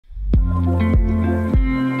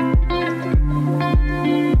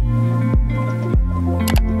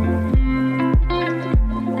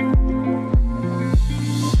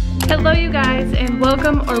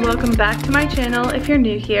Welcome or welcome back to my channel if you're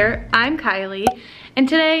new here. I'm Kylie. And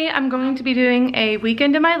today I'm going to be doing a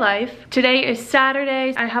weekend in my life. Today is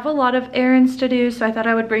Saturday. I have a lot of errands to do, so I thought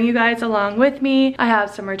I would bring you guys along with me. I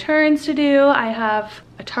have some returns to do. I have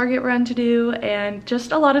a Target run to do and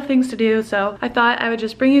just a lot of things to do. So I thought I would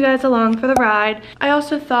just bring you guys along for the ride. I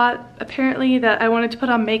also thought apparently that I wanted to put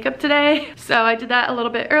on makeup today. So I did that a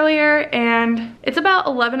little bit earlier and it's about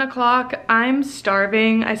 11 o'clock. I'm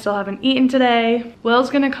starving. I still haven't eaten today.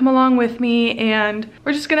 Will's gonna come along with me and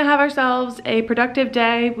we're just gonna have ourselves a productive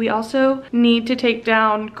day. We also need to take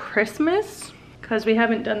down Christmas because we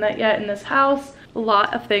haven't done that yet in this house. A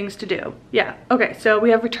lot of things to do. Yeah, okay, so we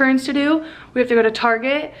have returns to do. We have to go to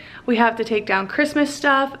Target. We have to take down Christmas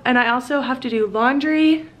stuff. And I also have to do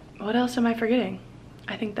laundry. What else am I forgetting?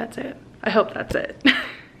 I think that's it. I hope that's it.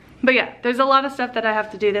 But yeah, there's a lot of stuff that I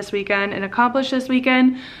have to do this weekend and accomplish this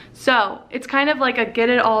weekend. So it's kind of like a get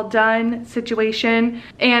it all done situation.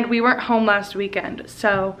 And we weren't home last weekend.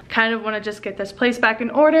 So kind of want to just get this place back in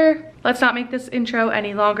order. Let's not make this intro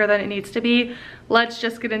any longer than it needs to be. Let's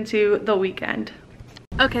just get into the weekend.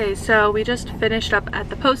 Okay, so we just finished up at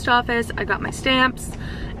the post office. I got my stamps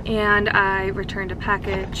and I returned a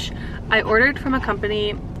package. I ordered from a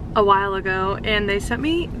company a while ago and they sent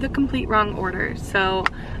me the complete wrong order, so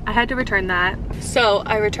I had to return that. So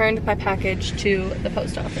I returned my package to the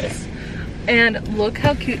post office and look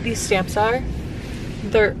how cute these stamps are.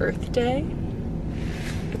 They're Earth Day.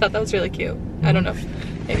 I thought that was really cute. I don't know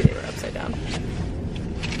if maybe they were upside down.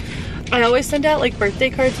 I always send out like birthday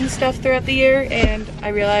cards and stuff throughout the year and I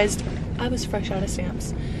realized I was fresh out of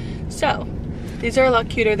stamps. So these are a lot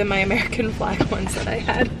cuter than my American flag ones that I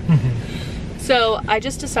had. So I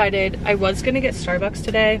just decided I was gonna get Starbucks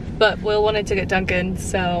today, but Will wanted to get Dunkin',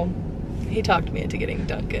 so he talked me into getting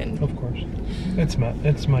Dunkin'. Of course.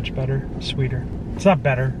 It's much better, sweeter. It's not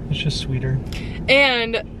better, it's just sweeter.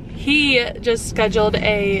 And he just scheduled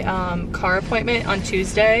a car appointment on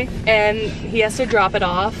Tuesday and he has to drop it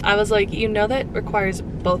off. I was like, you know that requires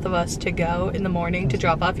both of us to go in the morning to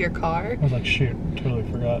drop off your car? I was like, shoot, totally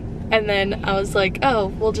forgot. And then I was like, oh,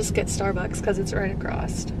 we'll just get Starbucks because it's right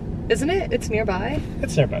across. Isn't it? It's nearby?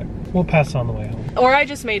 It's nearby. We'll pass on the way home. Or I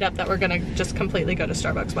just made up that we're gonna just completely go to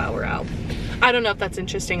Starbucks while we're out. I don't know if that's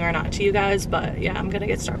interesting or not to you guys, but yeah, I'm gonna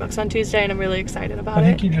get Starbucks on Tuesday and I'm really excited about it. I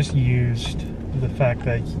think you just used the fact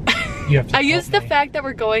that you have to I used the fact that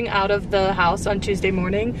we're going out of the house on Tuesday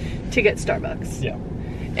morning to get Starbucks. Yeah.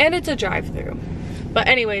 And it's a drive-through. But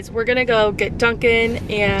anyways, we're gonna go get Dunkin'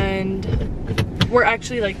 and we're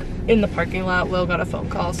actually like in the parking lot. Will got a phone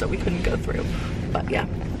call so we couldn't go through. But yeah,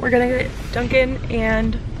 we're gonna get Dunkin'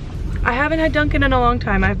 and I haven't had Dunkin' in a long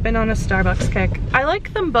time. I've been on a Starbucks kick. I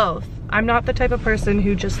like them both. I'm not the type of person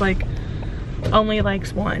who just like only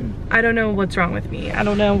likes one. I don't know what's wrong with me. I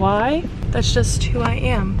don't know why. That's just who I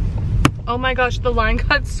am. Oh my gosh, the line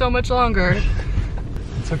got so much longer.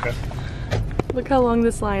 It's okay. Look how long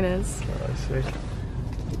this line is. I see.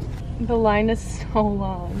 The line is so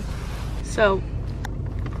long. So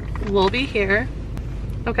we'll be here.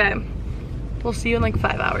 Okay. We'll see you in like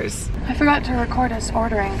 5 hours. I forgot to record us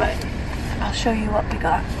ordering, but I'll show you what we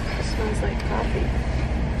got. It smells like coffee.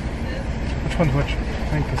 Which one's which?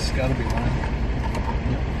 I think this has got to be mine.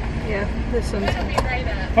 Yeah, this one's mine.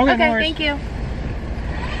 Okay, Okay, no worries. thank you.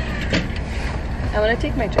 I want to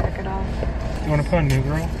take my jacket off. You want to put on New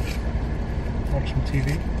Girl? Watch some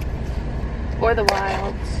TV? Or The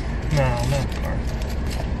Wilds. No, not far.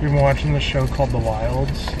 You've been watching this show called The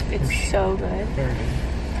Wilds? It's so good. Very good.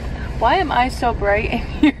 Why am I so bright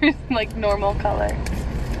and you're like normal color?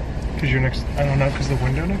 Because you're next, I don't know, because the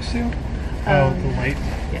window next to you? Oh, the light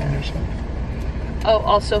on your side. Oh,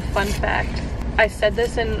 also fun fact. I said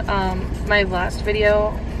this in my last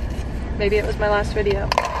video. Maybe it was my last video.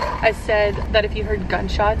 I said that if you heard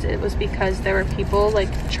gunshots, it was because there were people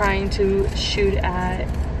like trying to shoot at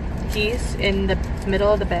geese in the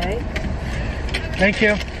middle of the bay. Thank you.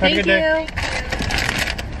 Have a good day.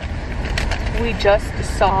 We just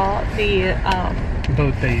saw the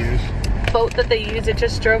boat they use. Boat that they use. It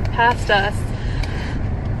just drove past us.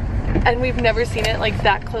 And we've never seen it like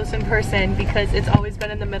that close in person because it's always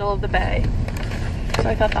been in the middle of the bay. So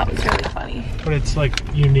I thought that was really funny. But it's like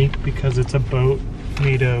unique because it's a boat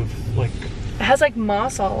made of like... It has like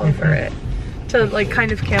moss all over it to like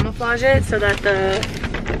kind of camouflage it so that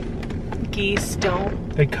the geese don't...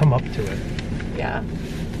 They come up to it. Yeah.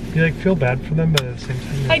 You like feel bad for them, but at the same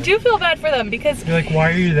time... I do feel bad for them because... You're like, why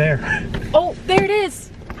are you there? Oh, there it is.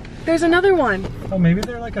 There's another one. Oh, maybe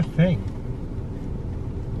they're like a thing.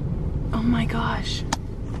 Oh my gosh.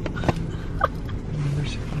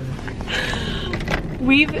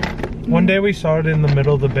 One day we saw it in the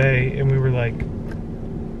middle of the bay and we were like,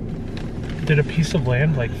 did a piece of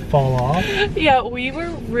land like fall off? Yeah, we were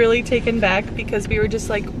really taken back because we were just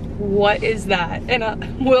like, what is that?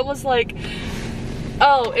 And Will was like,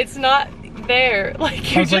 oh, it's not there.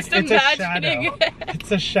 Like, you're just like, imagining it.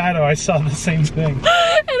 It's a shadow. I saw the same thing. And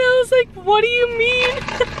I was like, what do you mean?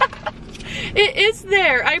 It is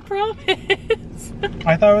there, I promise.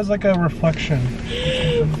 I thought it was like a reflection.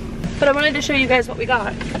 But I wanted to show you guys what we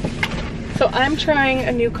got. So I'm trying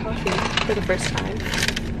a new coffee for the first time.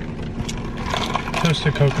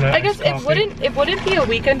 Toasted coconut. I guess it wouldn't be a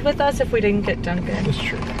weekend with us if we didn't get Dunkin'. That's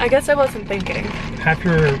true. I guess I wasn't thinking. Half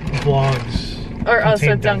your vlogs are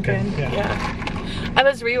also Dunkin'. Yeah. I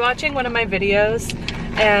was rewatching one of my videos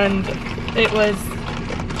and it was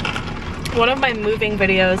one of my moving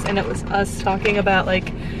videos and it was us talking about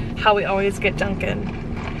like how we always get Dunkin'.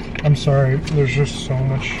 I'm sorry, there's just so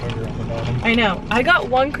much sugar on the bottom. I know. I got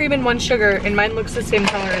 1 cream and 1 sugar and mine looks the same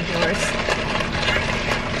color as yours.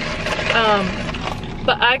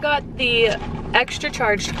 But I got the extra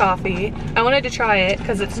charged coffee. I wanted to try it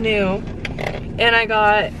because it's new. And I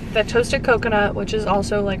got the toasted coconut, which is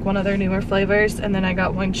also like one of their newer flavors. And then I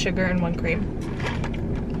got 1 sugar and 1 cream.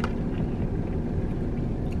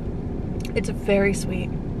 It's very sweet.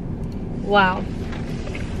 Wow.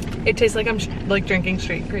 It tastes like I'm like drinking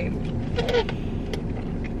straight cream.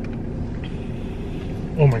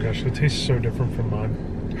 Oh my gosh, it tastes so different from mine.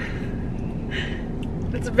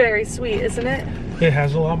 It's very sweet, isn't it? It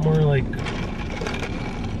has a lot more like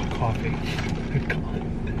coffee.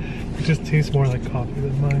 It just tastes more like coffee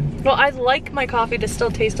than mine. Well, I like my coffee to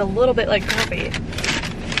still taste a little bit like coffee.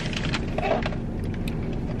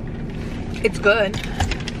 It's good.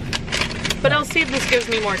 But I'll see if this gives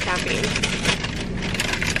me more caffeine.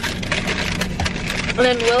 And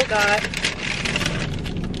then Will got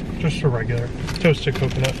just a regular toasted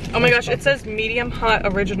coconut. Oh my gosh, it says medium hot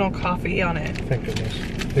original coffee on it. Thank goodness.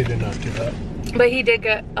 They did not do that. But he did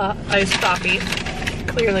get iced coffee,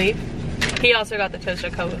 clearly. He also got the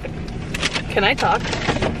toasted coconut. Can I talk?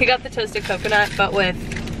 He got the toasted coconut, but with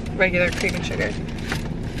regular cream and sugar.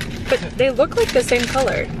 But they look like the same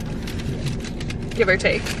color, give or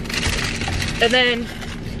take. And then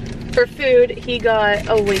for food, he got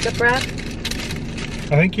a wake up wrap.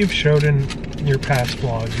 I think you've showed in your past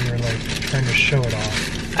vlogs, you were like trying to show it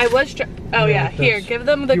off. I was oh yeah, like here, give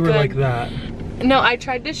them the you good. You were like that. No, I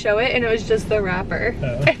tried to show it and it was just the wrapper.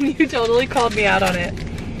 Oh. And you totally called me out on it.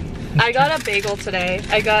 I got a bagel today.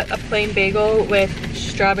 I got a plain bagel with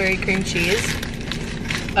strawberry cream cheese.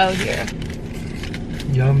 Oh, here.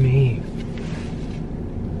 Yummy.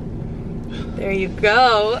 There you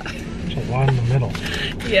go. There's a lot in the middle.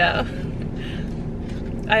 Yeah.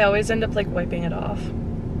 I always end up like wiping it off.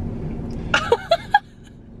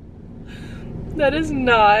 That is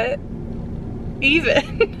not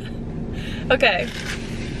even. Okay.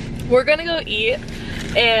 We're gonna go eat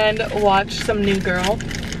and watch some New Girl.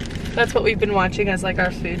 That's what we've been watching as like our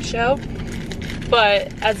food show.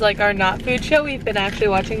 But as like our not food show, we've been actually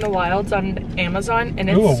watching The Wilds on Amazon and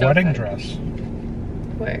it's a so wedding good. Dress.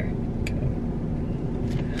 Where?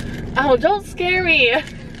 Oh, don't scare me.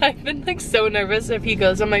 I've been like so nervous if he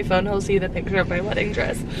goes on my phone, he'll see the picture of my wedding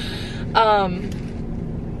dress.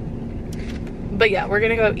 But yeah, we're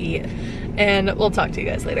gonna go eat and we'll talk to you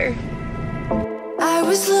guys later. I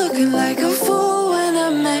was looking like a fool when I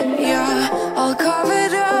met ya, all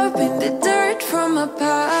covered up in the dirt from my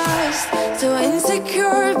past. So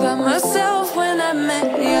insecure by myself when I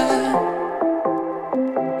met ya.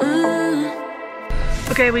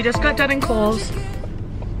 Okay, we just got done in Kohl's.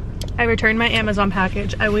 I returned my Amazon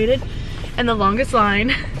package. I waited in the longest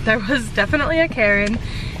line. There was definitely a Karen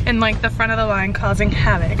in like the front of the line causing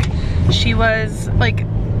havoc. She was like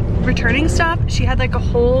returning stuff. She had like a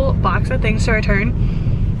whole box of things to return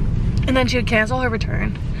and then she would cancel her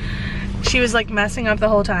return. She was like messing up the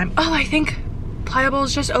whole time. Oh, I think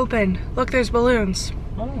Pliable's just opened. Look, there's balloons.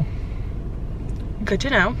 Oh. Good to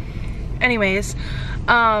know. Anyways,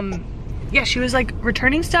 yeah, she was like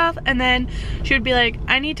returning stuff and then she would be like,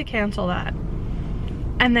 I need to cancel that.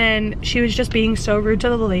 And then she was just being so rude to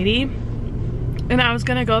the lady. And I was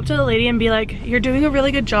gonna go up to the lady and be like, you're doing a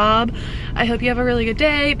really good job. I hope you have a really good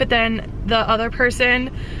day. But then the other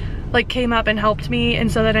person like came up and helped me and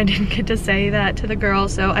so then I didn't get to say that to the girl.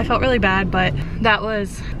 So I felt really bad, but that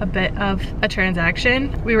was a bit of a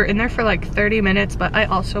transaction. We were in there for like 30 minutes, but I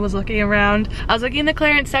also was looking around. I was looking in the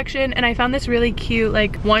clearance section and I found this really cute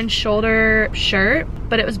like one shoulder shirt,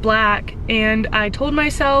 but it was black. And I told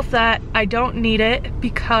myself that I don't need it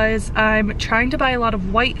because I'm trying to buy a lot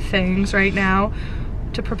of white things right now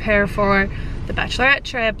to prepare for the bachelorette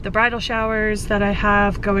trip, the bridal showers that I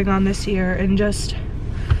have going on this year, and just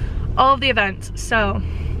all of the events. So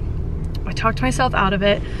I talked myself out of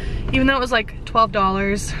it, even though it was like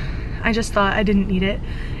 $12. I just thought I didn't need it.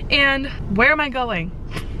 And where am I going?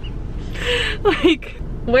 Like,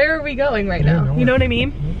 where are we going right now? You know what I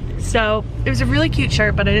mean? So it was a really cute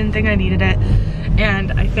shirt, but I didn't think I needed it.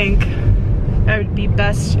 And I think I would be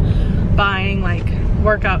best buying like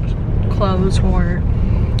workout clothes or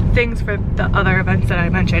things for the other events that I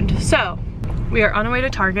mentioned. So we are on our way to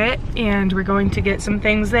Target and we're going to get some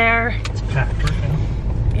things there. It's packed right now.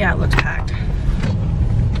 Yeah, it looks packed.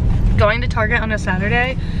 Going to Target on a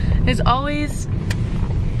Saturday is always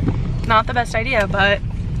not the best idea, but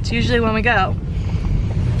it's usually when we go.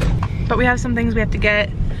 But we have some things we have to get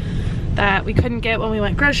that we couldn't get when we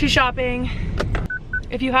went grocery shopping.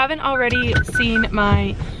 If you haven't already seen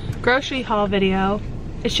my grocery haul video,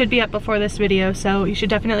 it should be up before this video, so you should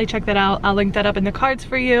definitely check that out. I'll link that up in the cards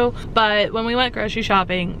for you. But when we went grocery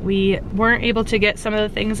shopping, we weren't able to get some of the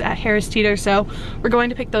things at Harris Teeter, so we're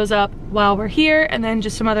going to pick those up while we're here, and then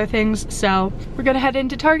just some other things. So we're gonna head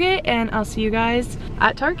into Target, and I'll see you guys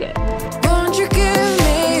at Target. Won't you give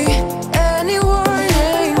me any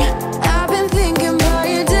warning? I've been thinking about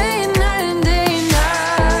you day and night and day and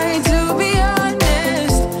night. To be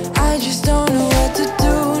honest, I just don't know what to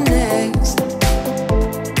do next.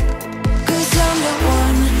 'Cause I'm the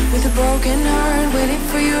one with a broken heart, waiting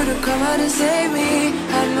for you to come out and save me.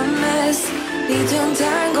 I'm a mess, need to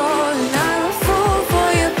untangle, and I'm a fool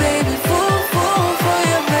for you, baby. Fool for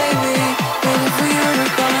you, baby. Waiting for you to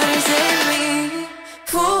come out and save me.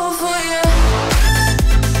 Fool for you.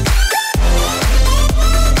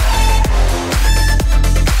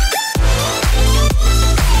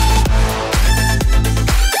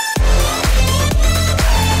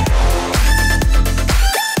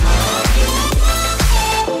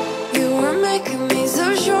 You were making me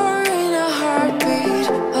so sure in a heartbeat.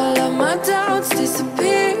 All of my doubts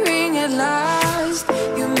disappearing at last.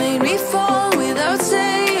 You made me fall without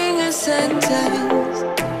saying a sentence.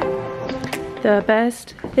 The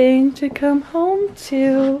best thing to come home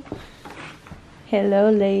to. Hello,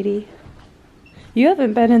 lady. You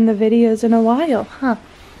haven't been in the videos in a while, huh?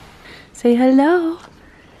 Say hello.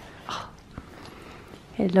 Oh.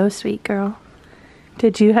 Hello, sweet girl.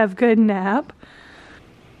 Did you have good nap?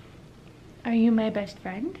 Are you my best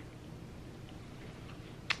friend?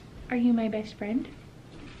 Are you my best friend?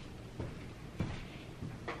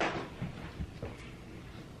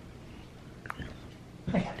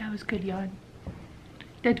 That was good yawn.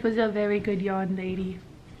 That was a very good yawn, lady.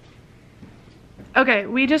 Okay,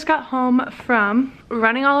 we just got home from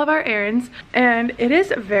running all of our errands, and it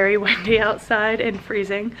is very windy outside and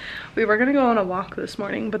freezing. We were gonna go on a walk this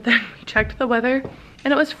morning, but then we checked the weather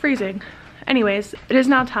and it was freezing. Anyways, it is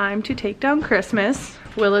now time to take down Christmas.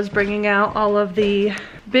 Will is bringing out all of the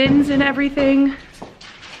bins and everything,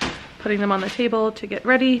 putting them on the table to get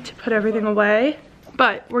ready to put everything away.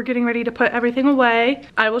 But we're getting ready to put everything away.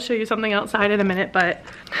 I will show you something outside in a minute, but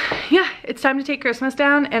yeah, it's time to take Christmas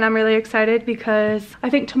down, and I'm really excited because I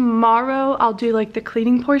think tomorrow I'll do like the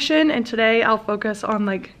cleaning portion, and today I'll focus on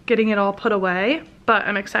like getting it all put away. But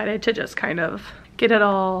I'm excited to just kind of get it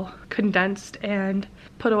all condensed and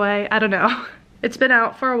put away. I don't know. It's been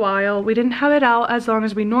out for a while. We didn't have it out as long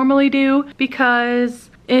as we normally do because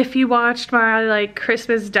if you watched my like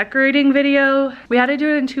Christmas decorating video, we had to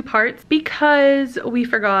do it in 2 parts because we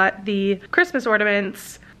forgot the Christmas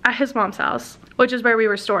ornaments at his mom's house, which is where we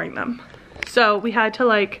were storing them. So we had to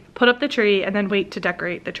like put up the tree and then wait to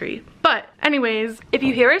decorate the tree. But anyways, if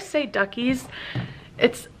you hear us say duckies,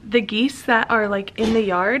 it's the geese that are like in the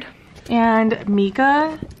yard. And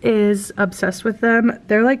Mika is obsessed with them.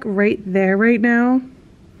 They're like right there right now.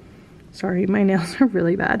 Sorry, my nails are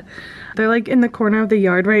really bad. They're like in the corner of the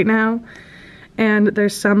yard right now. And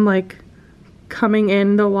there's some like coming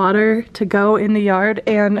in the water to go in the yard.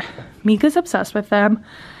 And Mika's obsessed with them.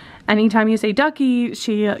 Anytime you say ducky,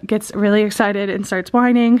 she gets really excited and starts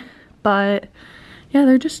whining. But yeah,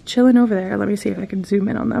 they're just chilling over there. Let me see if I can zoom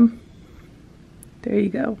in on them. There you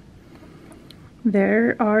go.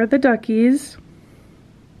 There are the duckies.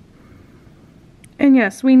 And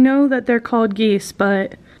yes, we know that they're called geese,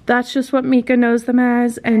 but that's just what Mika knows them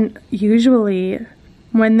as. And usually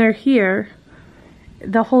when they're here,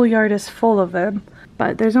 the whole yard is full of them.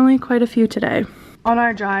 But there's only quite a few today. On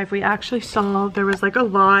our drive, we actually saw there was like a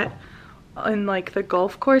lot in like the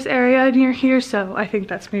golf course area near here. So I think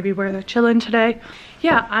that's maybe where they're chilling today.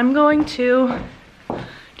 Yeah, I'm going to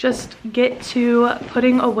just get to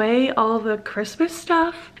putting away all the Christmas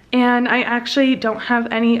stuff. And I actually don't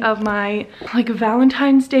have any of my like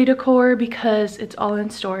Valentine's Day decor because it's all in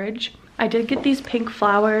storage. I did get these pink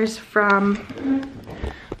flowers from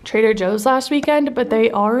Trader Joe's last weekend, but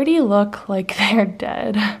they already look like they're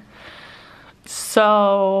dead.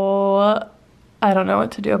 So I don't know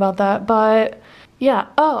what to do about that, but yeah.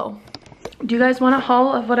 Oh, do you guys want a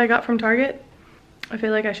haul of what I got from Target? I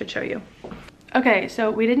feel like I should show you. Okay, so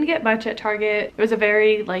we didn't get much at Target. It was a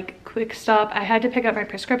very like quick stop. I had to pick up my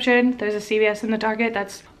prescription. There's a CVS in the Target.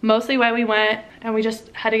 That's mostly why we went, and we just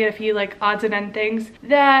had to get a few like odds and end things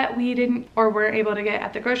that we didn't or weren't able to get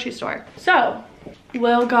at the grocery store. So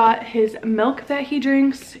Will got his milk that he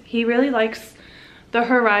drinks. He really likes the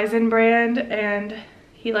Horizon brand, and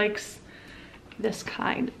he likes this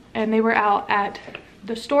kind. And they were out at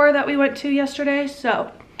the store that we went to yesterday, so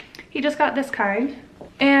he just got this kind.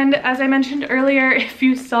 And as I mentioned earlier, if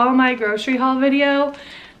you saw my grocery haul video,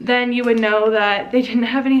 then you would know that they didn't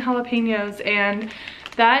have any jalapenos, and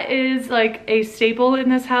that is like a staple in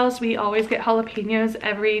this house. We always get jalapenos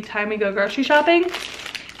every time we go grocery shopping,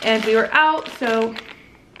 and we were out, so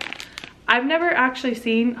I've never actually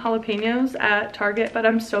seen jalapenos at Target, but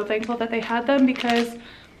I'm so thankful that they had them because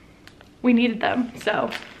we needed them. So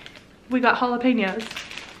we got jalapenos.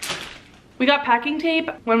 We got packing tape.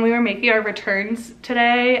 When we were making our returns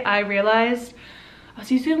today, I realized I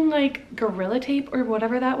was using like Gorilla Tape or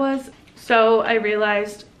whatever that was. So I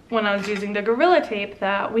realized when I was using the Gorilla Tape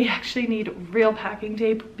that we actually need real packing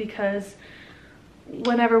tape, because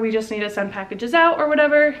whenever we just need to send packages out or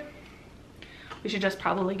whatever, we should just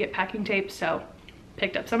probably get packing tape. So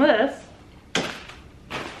picked up some of this.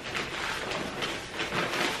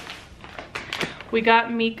 We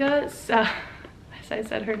got Mika's, as I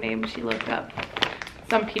said her name, she looked up,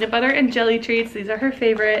 some peanut butter and jelly treats. These are her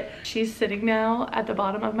favorite. She's sitting now at the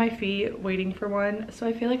bottom of my feet waiting for one, so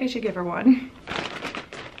I feel like I should give her one.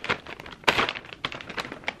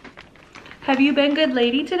 Have you been good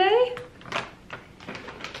lady today?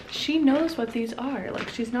 She knows what these are, like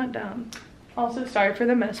she's not dumb. Also, sorry for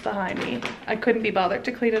the mess behind me. I couldn't be bothered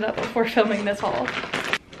to clean it up before filming this haul.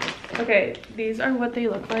 Okay, these are what they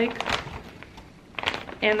look like.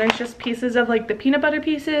 And there's just pieces of like the peanut butter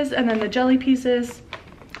pieces and then the jelly pieces.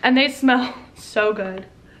 And they smell so good.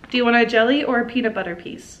 Do you want a jelly or a peanut butter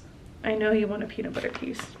piece? I know you want a peanut butter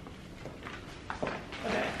piece.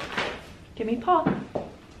 Okay, give me paw.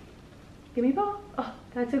 Give me paw. Oh,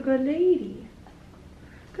 that's a good lady.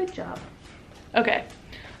 Good job. Okay,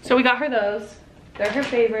 so we got her those. They're her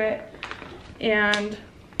favorite. And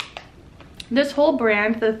this whole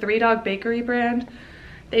brand, the Three Dog Bakery brand,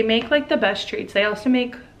 they make like the best treats. They also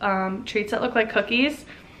make treats that look like cookies.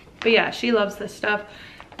 But yeah, she loves this stuff.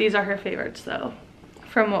 These are her favorites though,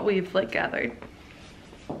 from what we've like gathered.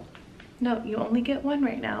 No, you only get one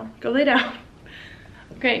right now. Go lay down.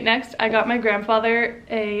 Okay, next I got my grandfather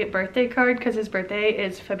a birthday card because his birthday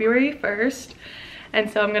is February 1st. And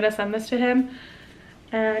so I'm gonna send this to him.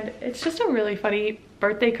 And it's just a really funny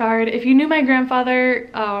birthday card. If you knew my grandfather,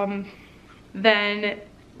 then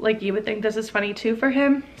like you would think this is funny too for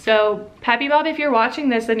him. So Pappy Bob, if you're watching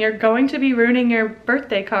this, then you're going to be ruining your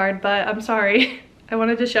birthday card, but I'm sorry. I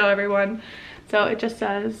wanted to show everyone. So it just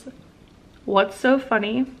says, "What's so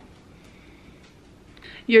funny?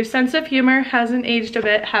 Your sense of humor hasn't aged a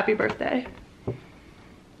bit. Happy birthday."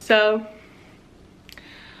 So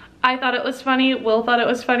I thought it was funny, Will thought it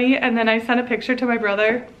was funny, and then I sent a picture to my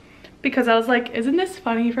brother because I was like, isn't this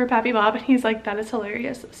funny for Pappy Bob? And he's like, that is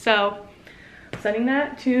hilarious. So sending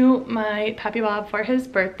that to my Pappy Bob for his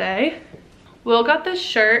birthday. Will got this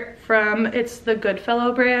shirt from, it's the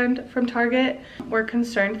Goodfellow brand from Target. We're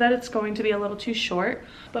concerned that it's going to be a little too short,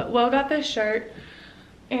 but Will got this shirt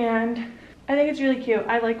and I think it's really cute.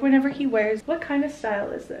 I like whenever he wears, what kind of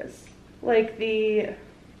style is this? Like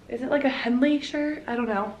is it like a Henley shirt? I don't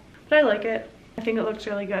know, but I like it. I think it looks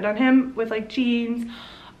really good on him with like jeans.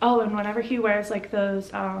 Oh, and whenever he wears like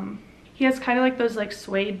those, he has kind of like those like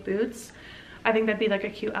suede boots. I think that'd be like a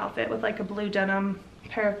cute outfit with like a blue denim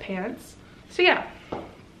pair of pants. So yeah,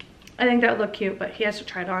 I think that would look cute, but he has to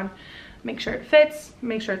try it on, make sure it fits,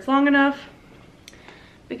 make sure it's long enough,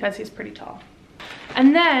 because he's pretty tall.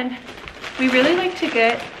 And then we really like to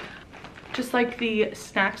get just like the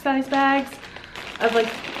snack size bags of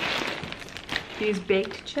like these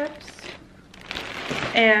baked chips.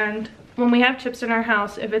 And when we have chips in our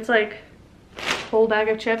house, if it's like a whole bag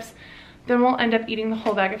of chips, then we'll end up eating the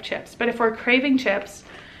whole bag of chips. But if we're craving chips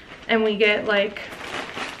and we get like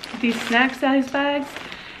these snack size bags,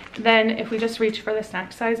 then if we just reach for the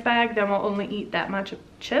snack size bag, then we'll only eat that much of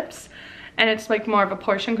chips. And it's like more of a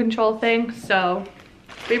portion control thing. So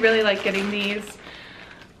we really like getting these.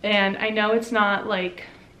 And I know it's not like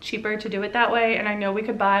cheaper to do it that way. And I know we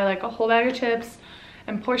could buy like a whole bag of chips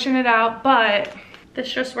and portion it out, but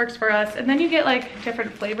this just works for us. And then you get like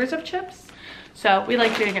different flavors of chips. So we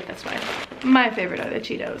like doing it this way. My favorite are the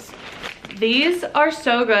Cheetos. These are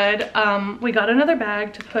so good. We got another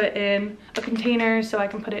bag to put in a container so I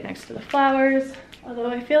can put it next to the flowers. Although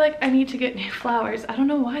I feel like I need to get new flowers. I don't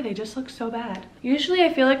know why, they just look so bad. Usually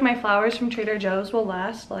I feel like my flowers from Trader Joe's will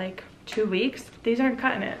last like 2 weeks. These aren't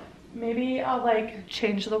cutting it. Maybe I'll like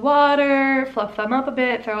change the water, fluff them up a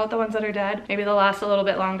bit, throw out the ones that are dead. Maybe they'll last a little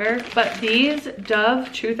bit longer. But these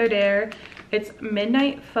Dove Truth or Dare, it's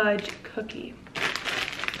Midnight Fudge Cookie.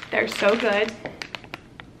 They're so good.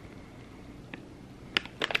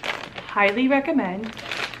 Highly recommend.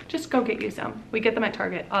 Just go get you some. We get them at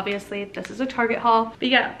Target. Obviously, this is a Target haul. But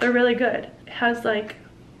yeah, they're really good. It has like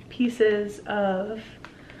pieces of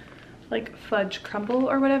like fudge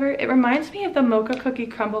crumble or whatever. It reminds me of the mocha cookie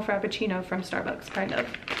crumble frappuccino from Starbucks, kind of.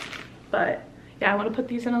 But yeah, I want to put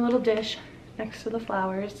these in a little dish next to the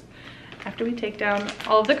flowers after we take down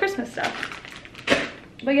all of the Christmas stuff.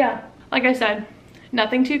 But yeah, like I said,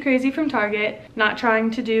 nothing too crazy from Target. Not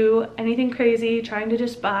trying to do anything crazy, trying to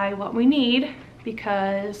just buy what we need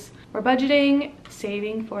because we're budgeting,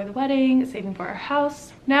 saving for the wedding, saving for our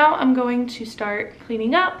house. Now I'm going to start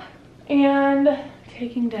cleaning up and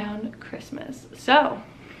taking down Christmas. So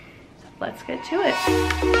let's get to it.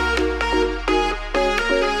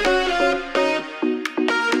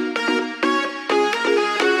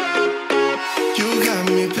 You got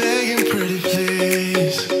me begging, pretty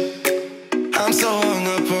please. I'm so hung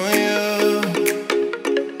up on you.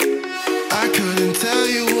 I couldn't tell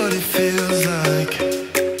you what it feels like,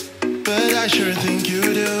 but I sure think you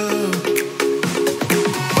do.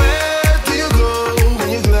 Where do you go when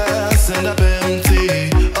your glass ends up empty?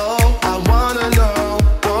 Oh, I wanna know,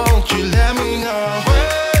 won't you let me know?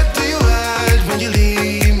 Where do you hide when you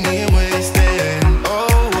leave me wasted?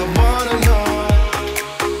 Oh, I wanna know.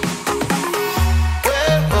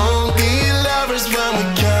 We're only lovers when we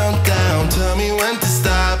count down. Tell me when to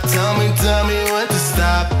stop, tell me when to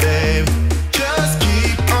stop, babe. Just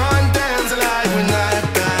keep on dancing like we're night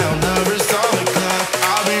bound. Lovers on the clock,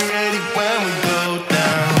 I'll be ready when we go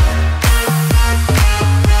down.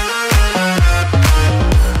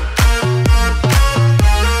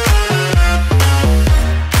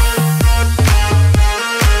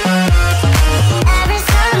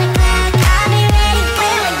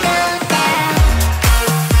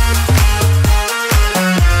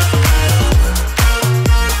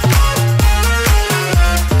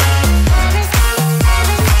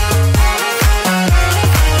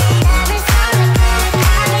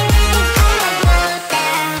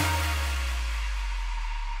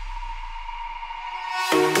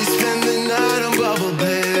 We spend the night on bubble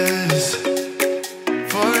bliss,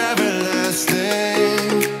 forever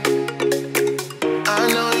lasting. I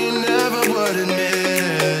know you never would admit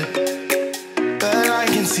it, but I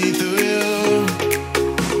can see through you.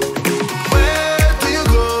 Where do you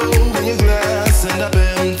go when your glass ends up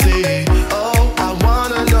empty? Oh, I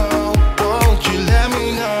wanna know, won't you let me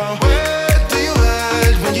know? Where do you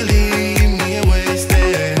hide when you leave me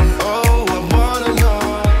wasted? Oh, I wanna know.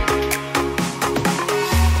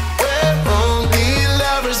 We're only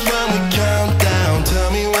lovers when we count down. Tell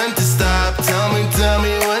me when to stop, tell me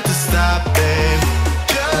when to stop, babe.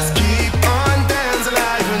 Just keep on dancing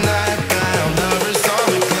like we're night bound. Lovers on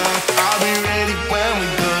the clock, I'll be ready when we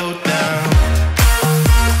go down.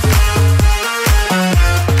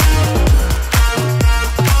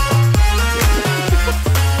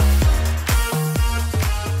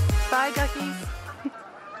 Bye, duckies.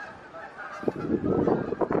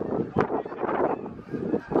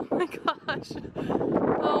 Oh my gosh.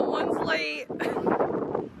 Oh, one's late.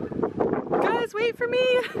 Guys, wait for me.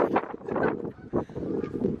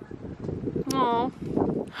 Oh.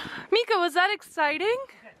 Mika, was that exciting?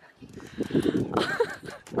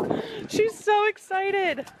 She's so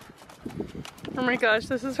excited. Oh my gosh,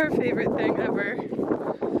 this is her favorite thing ever.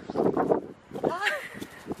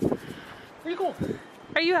 Where you going?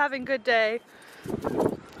 Are you having a good day?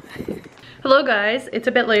 Hello guys, it's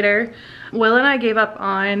a bit later. Will and I gave up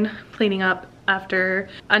on cleaning up after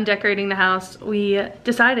undecorating the house. We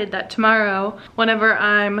decided that tomorrow, whenever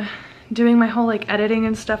I'm doing my whole like editing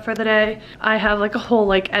and stuff for the day, I have like a whole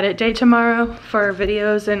like edit day tomorrow for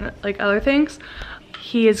videos and like other things.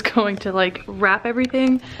 He is going to like wrap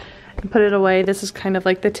everything and put it away. This is kind of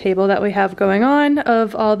like the table that we have going on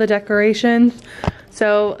of all the decorations.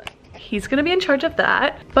 So he's gonna be in charge of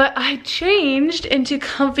that. But I changed into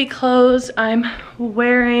comfy clothes. I'm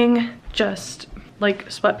wearing just like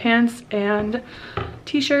sweatpants and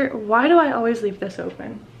t-shirt. Why do I always leave this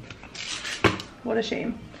open? What a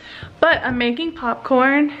shame. But I'm making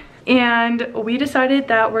popcorn and we decided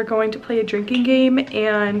that we're going to play a drinking game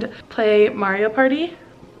and play Mario Party.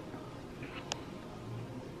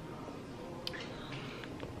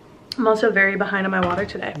 I'm also very behind on my water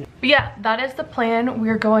today. But yeah, that is the plan.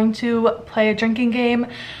 We're going to play a drinking game,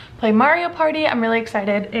 play Mario Party. I'm really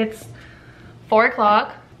excited. It's 4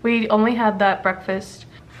 o'clock. We only had that breakfast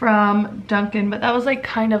from Dunkin', but that was like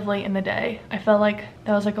kind of late in the day. I felt like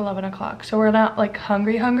that was like 11 o'clock. So we're not like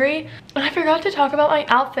hungry. And I forgot to talk about my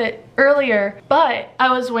outfit earlier, but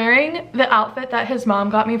I was wearing the outfit that his mom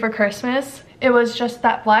got me for Christmas. It was just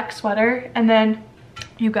that black sweater, and then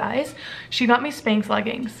you guys, she got me Spanx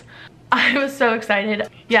leggings. I was so excited.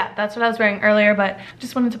 Yeah, that's what I was wearing earlier, but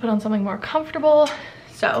just wanted to put on something more comfortable.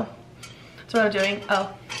 So that's what I'm doing.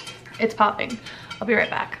 Oh, it's popping. I'll be right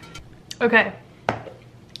back. Okay,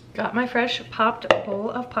 got my fresh popped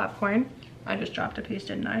bowl of popcorn. I just dropped a piece,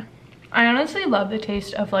 didn't I? I honestly love the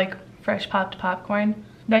taste of like fresh popped popcorn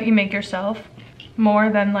that you make yourself more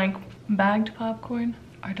than like bagged popcorn.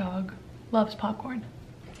 Our dog loves popcorn.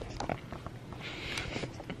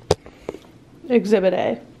 Exhibit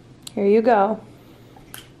A. Here you go.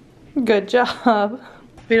 Good job.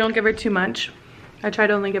 We don't give her too much. I try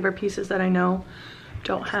to only give her pieces that I know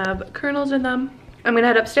don't have kernels in them. I'm gonna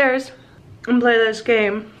head upstairs and play this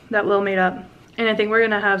game that Will made up. And I think we're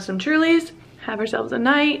gonna have some Trulies, have ourselves a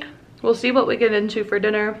night. We'll see what we get into for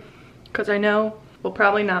dinner, because I know we'll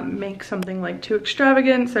probably not make something like too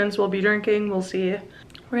extravagant since we'll be drinking. We'll see.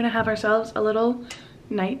 We're gonna have ourselves a little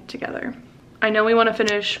night together. I know we wanna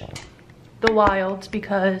finish The Wilds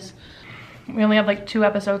because we only have like 2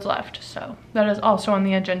 episodes left, so that is also on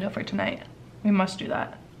the agenda for tonight. We must do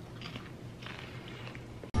that.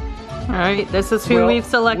 All right, this is who we've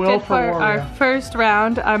selected for our first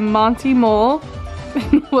round. I'm Monty Mole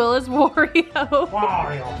and Will is Wario.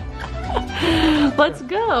 Wario. Let's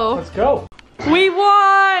go. Let's go. We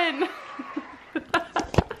won.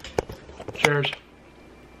 Cheers.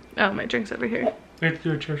 Oh, my drink's over here. We have to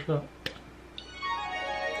do a cheers for that.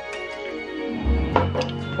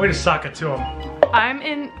 Way to suck it to him. I'm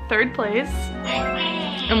in 3rd place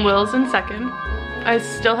and Will's in 2nd. I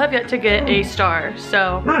still have yet to get a star,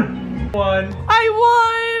 so. Won. I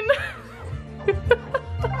won!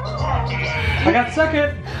 I got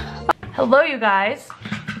 2nd. Hello, you guys.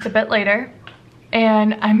 It's a bit later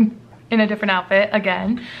and I'm in a different outfit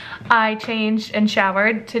again. I changed and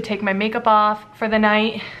showered to take my makeup off for the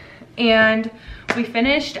night, and we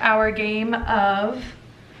finished our game of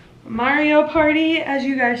Mario Party, as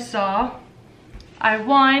you guys saw. I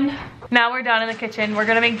won. Now we're down in the kitchen. We're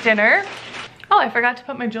gonna make dinner. Oh, I forgot to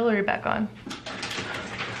put my jewelry back on.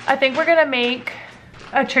 I think we're gonna make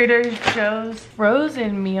a Trader Joe's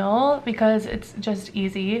frozen meal because it's just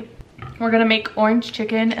easy. We're gonna make orange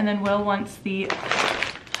chicken, and then Will wants the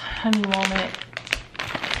honey walnut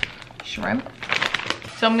shrimp.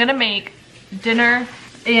 So I'm gonna make dinner,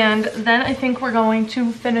 and then I think we're going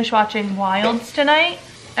to finish watching Wilds tonight.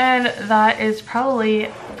 And that is probably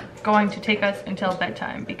going to take us until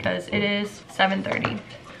bedtime because it is 7:30.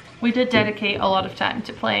 We did dedicate a lot of time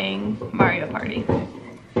to playing Mario Party.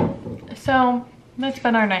 So that's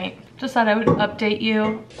been our night. Just thought I would update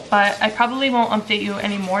you, but I probably won't update you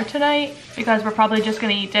anymore tonight because we're probably just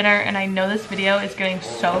gonna eat dinner, and I know this video is getting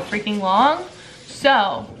so freaking long.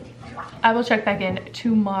 So I will check back in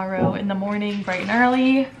tomorrow in the morning, bright and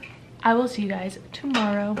early. I will see you guys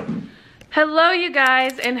tomorrow. Hello, you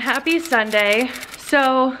guys, and happy Sunday.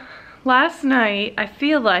 So last night, I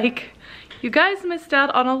feel like you guys missed out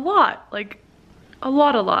on a lot, like a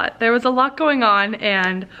lot. There was a lot going on,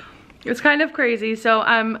 and it was kind of crazy. So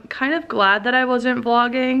I'm kind of glad that I wasn't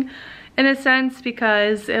vlogging in a sense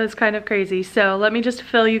because it was kind of crazy. So let me just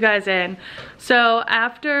fill you guys in. So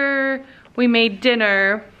after we made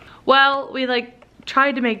dinner, well, we like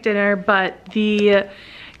tried to make dinner, but the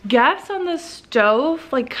gas on the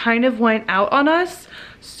stove like kind of went out on us,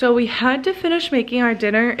 so we had to finish making our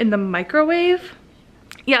dinner in the microwave.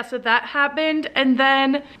 Yeah, so that happened, and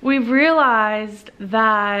then we realized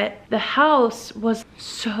that the house was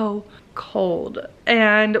so cold,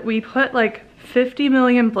 and we put like 50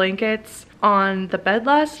 million blankets on the bed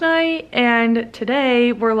last night, and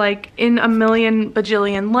today we're like in a million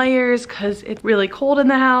bajillion layers because it's really cold in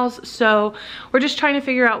the house. So we're just trying to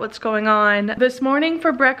figure out what's going on. This morning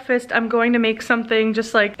for breakfast, I'm going to make something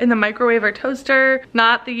just like in the microwave or toaster,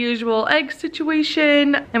 not the usual egg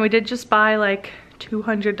situation. And we did just buy like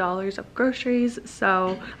 $200 of groceries,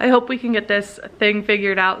 so I hope we can get this thing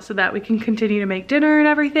figured out so that we can continue to make dinner and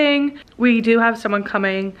everything. We do have someone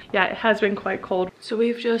coming. Yeah, it has been quite cold. So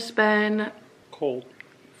we've just been cold,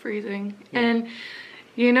 freezing, and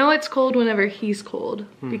you know it's cold whenever he's cold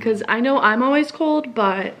because I know I'm always cold,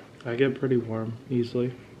 but I get pretty warm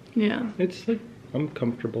easily. Yeah, It's like I'm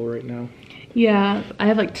comfortable right now. Yeah, I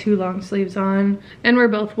have like 2 long sleeves on, and we're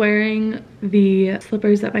both wearing the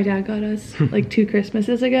slippers that my dad got us like 2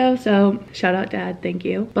 Christmases ago, so shout out Dad, thank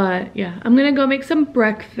you. But yeah, I'm gonna go make some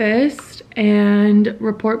breakfast and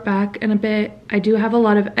report back in a bit. I do have a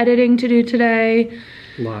lot of editing to do today.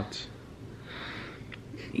 Lots.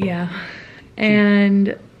 Yeah,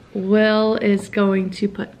 and Will is going to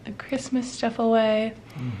put the Christmas stuff away.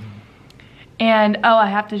 And oh, I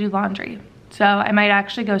have to do laundry. So I might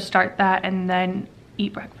actually go start that and then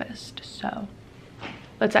eat breakfast. So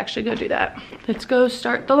let's actually go do that. Let's go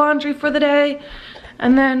start the laundry for the day,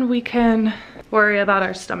 and then we can worry about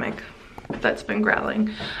our stomach that's been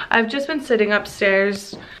growling. I've just been sitting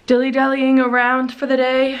upstairs dilly-dallying around for the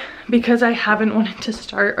day because I haven't wanted to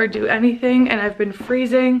start or do anything, and I've been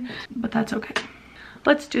freezing, but that's okay.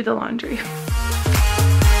 Let's do the laundry.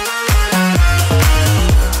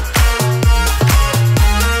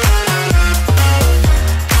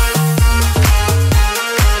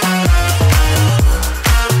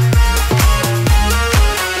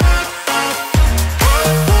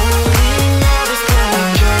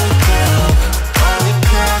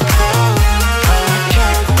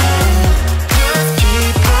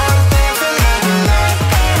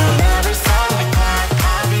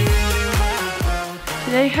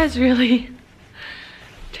 Today has really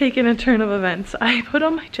taken a turn of events. I put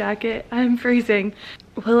on my jacket, I'm freezing.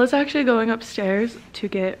 Will is actually going upstairs to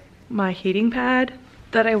get my heating pad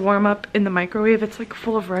that I warm up in the microwave. It's like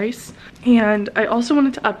full of rice. And I also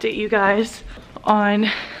wanted to update you guys on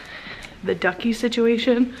the ducky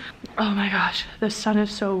situation. Oh my gosh, the sun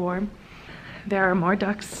is so warm. There are more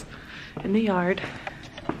ducks in the yard,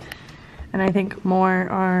 and I think more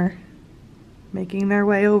are making their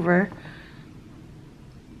way over.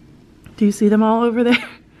 Do you see them all over there?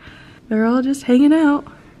 They're all just hanging out,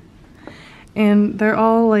 and they're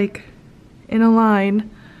all like in a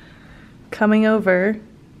line coming over.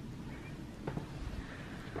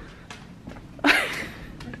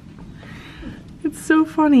 It's so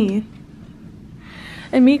funny.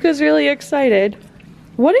 And Mika's really excited.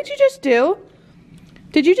 What did you just do?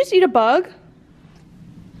 Did you just eat a bug?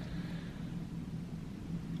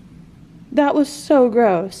 That was so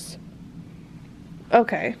gross.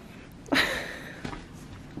 Okay.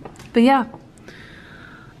 But yeah,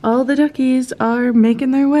 all the duckies are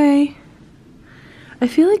making their way. I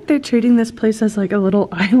feel like they're treating this place as like a little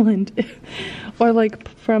island. Or like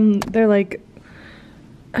they're like,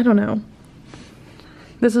 I don't know.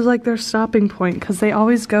 This is like their stopping point, because they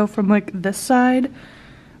always go from like this side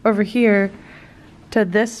over here to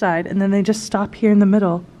this side, and then they just stop here in the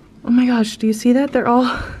middle. Oh my gosh, do you see that? They're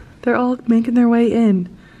all making their way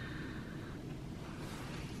in.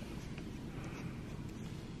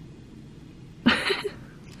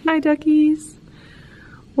 Hi duckies,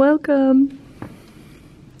 welcome.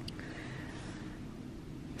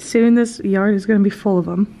 Soon this yard is gonna be full of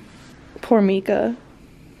them. Poor Mika.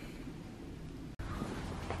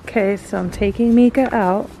 Okay, so I'm taking Mika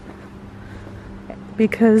out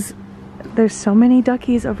because there's so many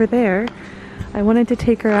duckies over there. I wanted to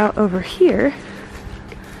take her out over here.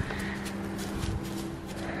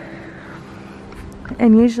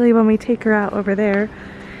 And usually when we take her out over there,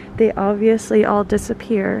 they obviously all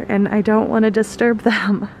disappear, and I don't want to disturb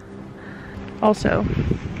them. Also,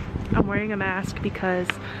 I'm wearing a mask because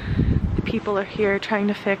the people are here trying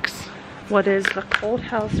to fix what is the cold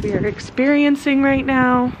house we are experiencing right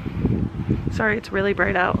now. Sorry, it's really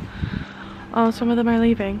bright out. Oh, some of them are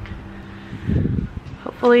leaving.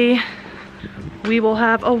 Hopefully we will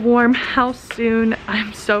have a warm house soon.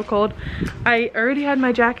 I'm so cold. I already had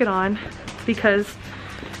my jacket on because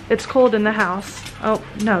it's cold in the house. Oh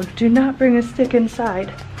no, do not bring a stick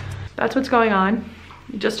inside. That's what's going on.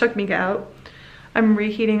 It just took Mika out. I'm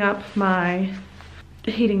reheating up my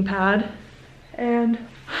heating pad, and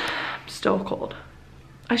I'm still cold.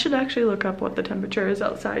 I should actually look up what the temperature is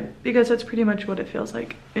outside, because that's pretty much what it feels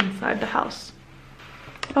like inside the house.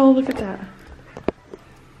 Oh, look at that.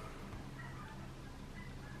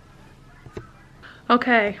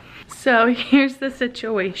 Okay, so here's the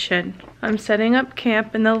situation. I'm setting up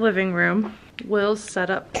camp in the living room. Will's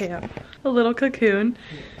set up camp. A little cocoon.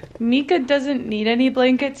 Mika doesn't need any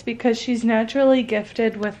blankets because she's naturally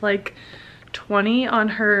gifted with like 20 on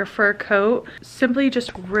her fur coat. Simply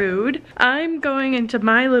just rude. I'm going into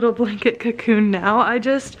my little blanket cocoon now. I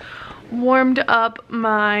just warmed up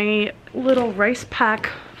my little rice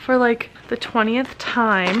pack for like the 20th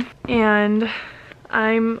time, and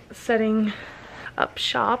I'm setting up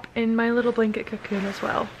shop in my little blanket cocoon as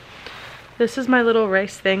well. This is my little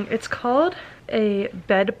rice thing. It's called a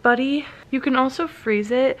bed buddy. You can also freeze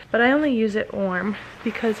it, but I only use it warm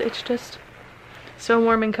because it's just so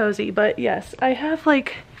warm and cozy. But yes, I have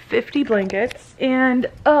like 50 blankets. And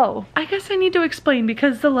oh, I guess I need to explain,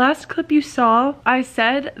 because the last clip you saw, I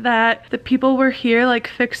said that the people were here like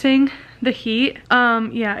fixing the heat.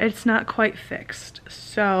 Yeah, it's not quite fixed.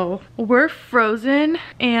 So we're frozen,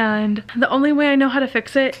 and the only way I know how to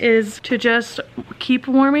fix it is to just keep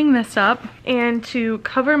warming this up and to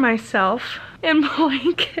cover myself in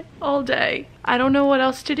blanket all day. I don't know what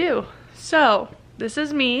else to do. So this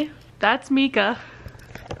is me, that's Mika,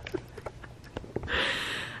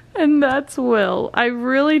 and that's Will. I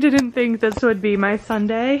really didn't think this would be my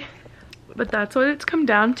Sunday, but that's what it's come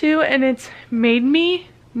down to, and it's made me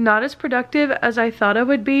not as productive as I thought I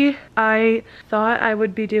would be. I thought I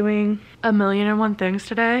would be doing 1,000,001 things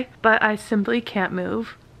today, but I simply can't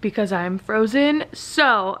move because I'm frozen.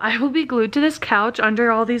 So I will be glued to this couch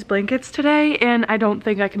under all these blankets today, and I don't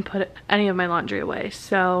think I can put any of my laundry away.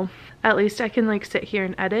 So at least I can like sit here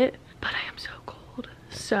and edit, but I am so cold.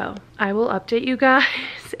 So I will update you guys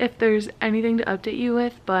if there's anything to update you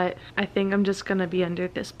with, but I think I'm just gonna be under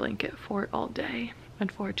this blanket for all day,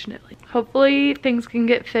 unfortunately. Hopefully things can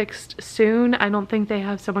get fixed soon. I don't think they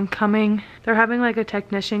have someone coming. They're having like a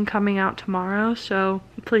technician coming out tomorrow, so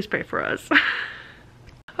please pray for us.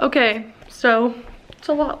 Okay, so it's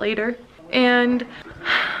a lot later, and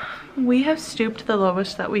we have stooped the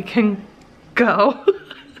lowest that we can go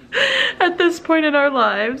at this point in our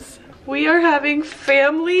lives. We are having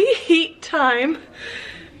family heat time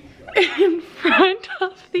in front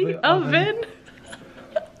of the oven.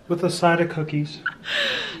 With a side of cookies.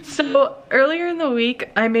 So earlier in the week,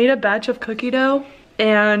 I made a batch of cookie dough,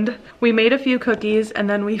 and we made a few cookies, and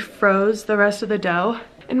then we froze the rest of the dough.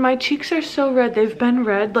 And my cheeks are so red. They've been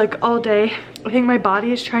red like all day. I think my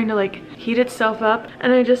body is trying to like heat itself up,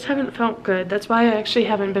 and I just haven't felt good. That's why I actually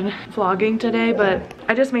haven't been vlogging today, but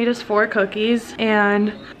I just made us 4 cookies,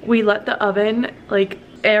 and we let the oven like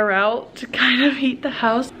air out to kind of heat the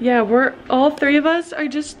house. Yeah, all 3 of us are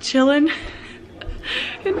just chilling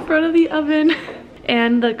in front of the oven,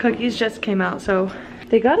 and the cookies just came out, so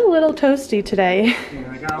they got a little toasty today.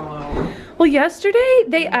 Yeah, they got a little. Well, yesterday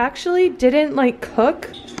they actually didn't like cook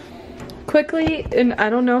quickly, and I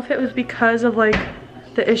don't know if it was because of like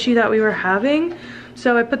the issue that we were having.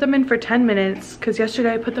 So I put them in for 10 minutes because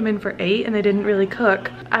yesterday I put them in for 8 and they didn't really cook.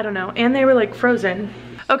 I don't know, and they were like frozen.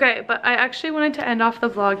 Okay, but I actually wanted to end off the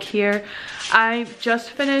vlog here. I just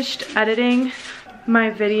finished editing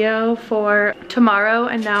my video for tomorrow,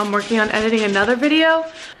 and now I'm working on editing another video.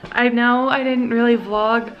 I know I didn't really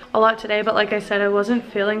vlog a lot today, but like I said, I wasn't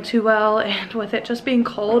feeling too well, and with it just being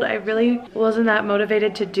cold, I really wasn't that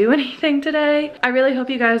motivated to do anything today. I really hope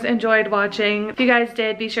you guys enjoyed watching. If you guys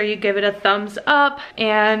did, be sure you give it a thumbs up,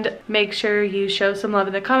 and make sure you show some love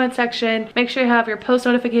in the comment section. Make sure you have your post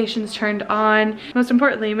notifications turned on. Most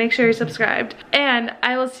importantly, make sure you're subscribed, and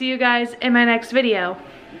I will see you guys in my next video.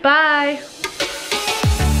 Bye!